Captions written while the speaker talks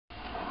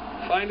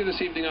Finally,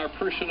 this evening, our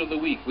Person of the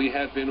Week. We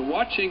have been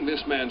watching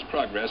this man's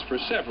progress for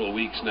several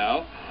weeks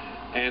now,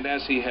 and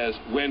as he has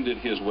wended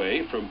his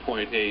way from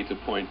point A to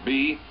point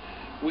B,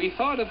 we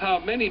thought of how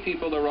many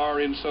people there are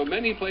in so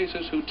many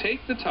places who take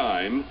the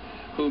time,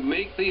 who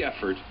make the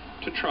effort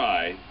to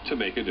try to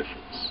make a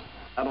difference.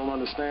 I don't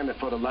understand it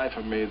for the life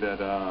of me that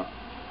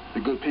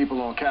the good people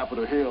on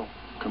Capitol Hill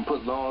can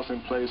put laws in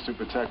place to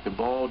protect the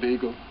bald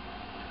eagle,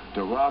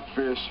 the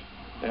rockfish,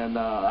 and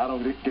I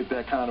don't get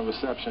that kind of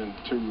reception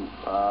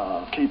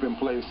to keep in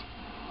place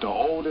the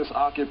oldest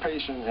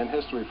occupation in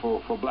history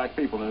for black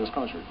people in this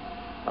country,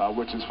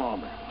 which is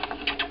farming.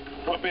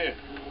 What man?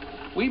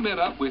 We met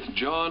up with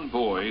John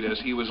Boyd as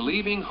he was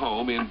leaving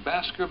home in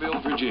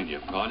Baskerville, Virginia,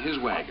 on his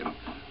wagon,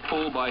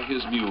 pulled by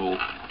his mule,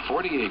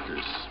 40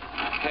 acres,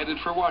 headed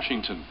for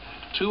Washington,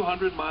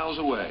 200 miles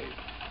away,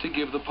 to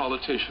give the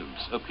politicians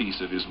a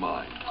piece of his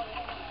mind.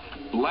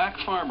 Black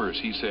farmers,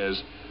 he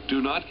says, do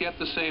not get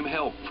the same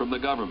help from the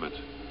government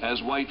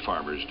as white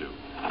farmers do.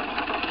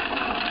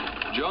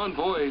 John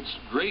Boyd's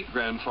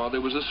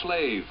great-grandfather was a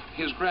slave.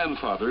 His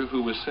grandfather,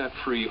 who was set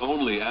free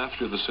only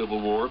after the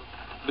Civil War,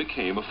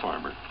 became a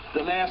farmer.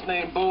 The last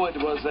name Boyd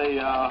was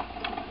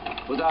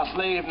our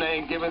slave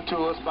name given to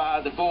us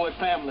by the Boyd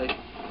family,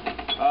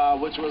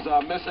 which was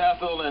Miss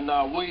Ethel and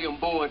William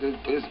Boyd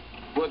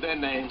were their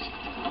names.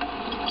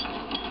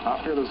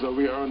 I feel as though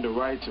we earned the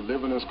right to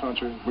live in this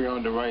country, we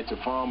earned the right to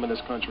farm in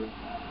this country,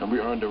 and we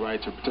earned the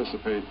right to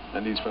participate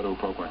in these federal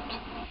programs.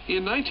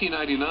 In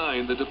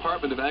 1999, the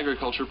Department of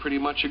Agriculture pretty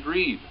much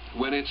agreed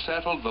when it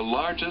settled the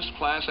largest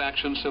class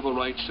action civil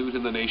rights suit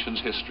in the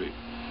nation's history.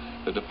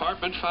 The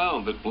department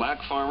found that black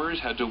farmers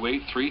had to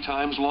wait 3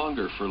 times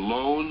longer for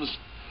loans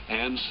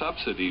and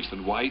subsidies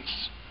than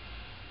whites,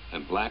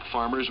 and black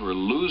farmers were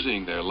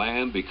losing their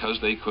land because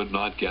they could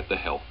not get the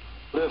help.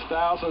 There's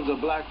thousands of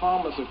black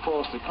farmers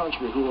across the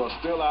country who are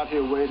still out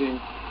here waiting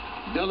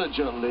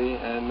diligently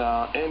and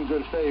in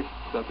good faith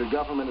that the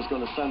government is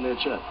going to send their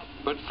check.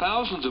 But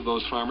thousands of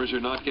those farmers are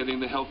not getting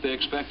the help they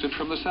expected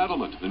from the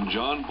settlement, and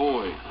John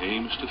Boyd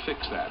aims to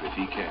fix that if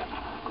he can.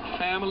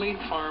 Family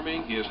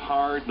farming is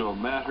hard no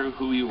matter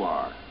who you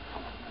are.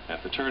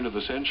 At the turn of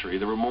the century,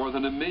 there were more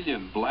than 1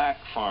 million black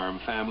farm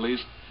families.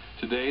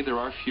 Today, there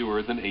are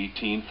fewer than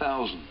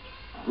 18,000.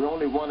 We're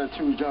only 1 or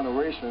 2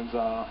 generations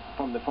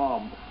from the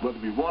farm, whether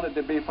we wanted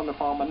to be from the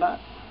farm or not.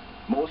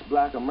 Most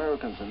black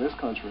Americans in this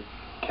country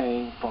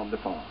came from the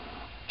farm.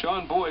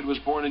 John Boyd was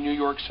born in New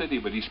York City,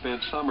 but he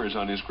spent summers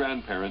on his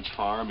grandparents'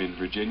 farm in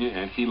Virginia,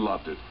 and he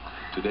loved it.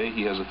 Today,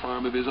 he has a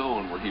farm of his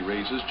own where he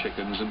raises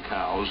chickens and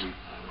cows and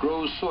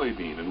grows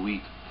soybean and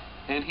wheat.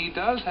 And he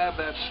does have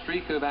that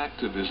streak of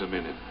activism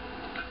in him.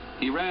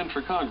 He ran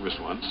for Congress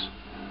once,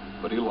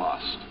 but he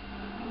lost.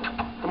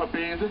 Come up,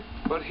 easy.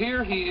 But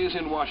here he is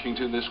in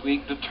Washington this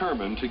week,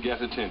 determined to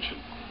get attention.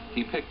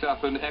 He picked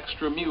up an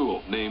extra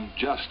mule named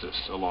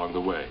Justice along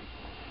the way.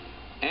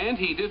 And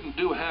he didn't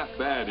do half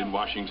bad in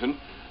Washington.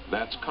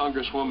 That's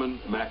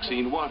Congresswoman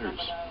Maxine Waters.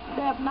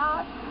 They have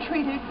not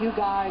treated you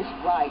guys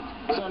right.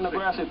 Senator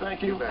Grassley,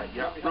 thank you.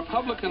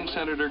 Republican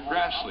Senator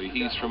Grassley,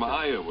 he's from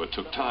Iowa,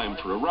 took time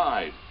for a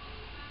ride.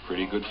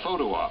 Pretty good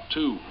photo op,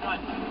 too.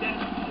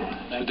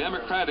 The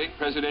Democratic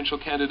presidential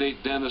candidate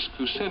Dennis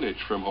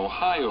Kucinich from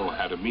Ohio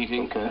had a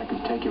meeting. Okay, I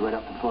can take you right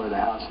up the floor of the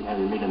House and have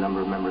you meet a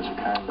number of members of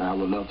Congress. I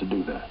would love to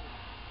do that.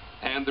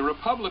 And the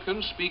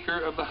Republican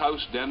Speaker of the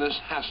House, Dennis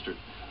Hastert,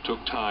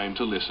 took time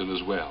to listen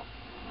as well.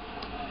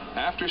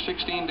 After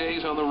 16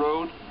 days on the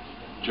road,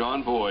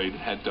 John Boyd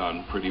had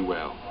done pretty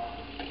well.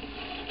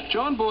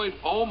 John Boyd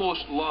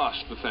almost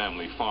lost the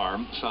family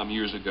farm some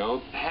years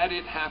ago. Had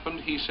it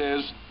happened, he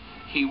says,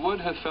 he would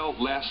have felt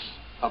less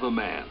of a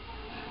man.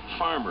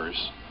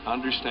 Farmers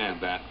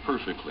understand that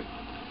perfectly.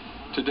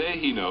 Today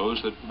he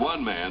knows that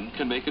one man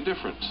can make a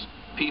difference.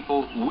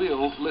 People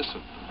will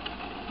listen.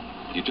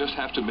 You just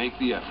have to make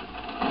the effort.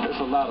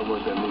 There's a lot of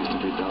work that needs to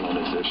be done on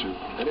this issue.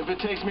 And if it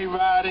takes me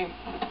riding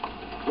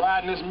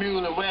this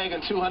mule and wagon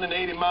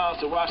 280 miles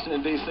to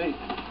Washington, D.C.,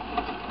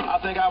 I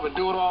think I would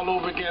do it all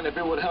over again if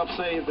it would help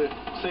save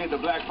the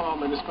black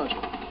farm in this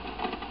country.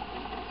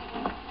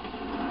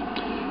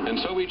 And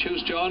so we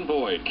choose John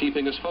Boyd,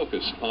 keeping us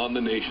focused on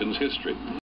the nation's history.